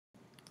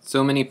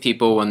So many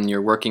people, when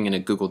you're working in a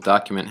Google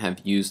document,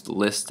 have used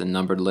lists and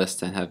numbered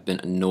lists and have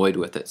been annoyed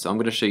with it. So I'm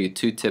going to show you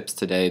two tips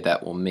today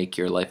that will make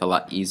your life a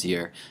lot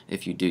easier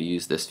if you do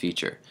use this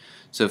feature.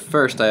 So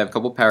first, I have a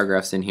couple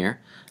paragraphs in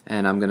here,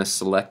 and I'm going to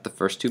select the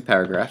first two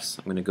paragraphs.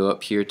 I'm going to go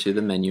up here to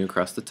the menu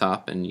across the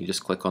top, and you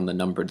just click on the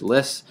numbered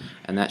list,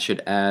 and that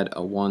should add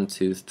a 1,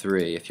 2,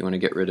 3. If you want to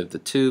get rid of the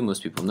 2,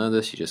 most people know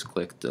this, you just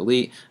click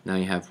delete. Now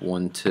you have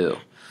 1, 2.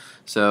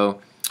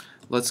 So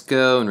let's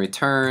go and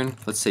return.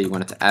 Let's say you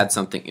wanted to add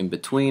something in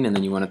between, and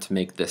then you wanted to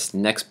make this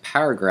next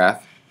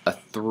paragraph a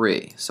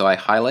 3. So I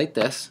highlight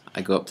this,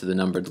 I go up to the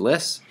numbered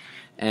list,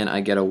 and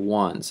I get a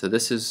 1. So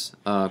this is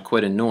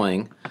quite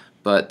annoying,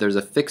 but there's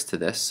a fix to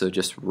this. So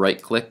just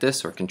right click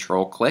this or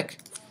control click,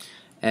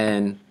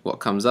 and what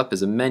comes up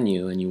is a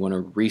menu, and you want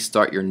to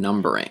restart your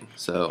numbering.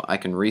 So I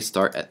can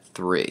restart at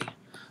 3.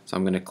 So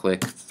I'm going to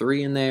click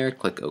 3 in there,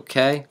 click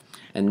OK.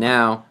 And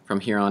now, from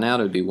here on out,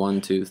 it would be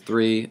 1, 2,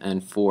 3,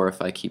 and 4 if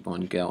I keep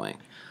on going.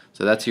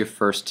 So that's your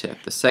first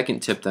tip. The second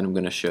tip that I'm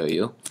going to show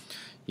you,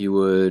 you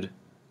would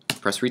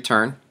press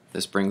return.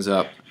 This brings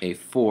up a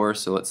 4,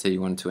 so let's say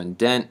you wanted to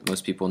indent.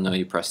 Most people know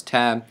you press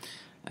tab,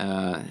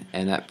 and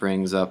that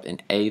brings up an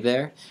A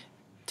there.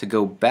 To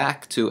go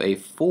back to a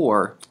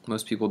 4,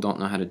 most people don't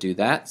know how to do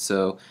that,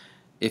 so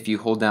if you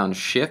hold down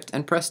shift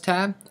and press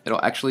tab,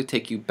 it'll actually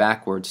take you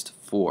backwards to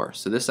 4.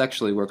 So this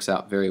actually works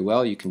out very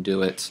well. You can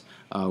do it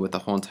with a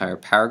whole entire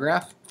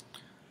paragraph,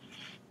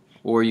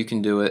 or you can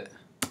do it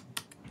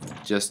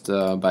just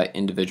by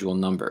individual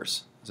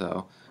numbers.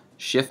 So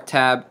shift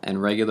tab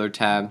and regular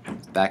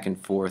tab, back and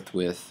forth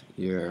with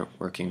your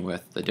working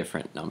with the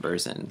different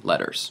numbers and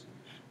letters.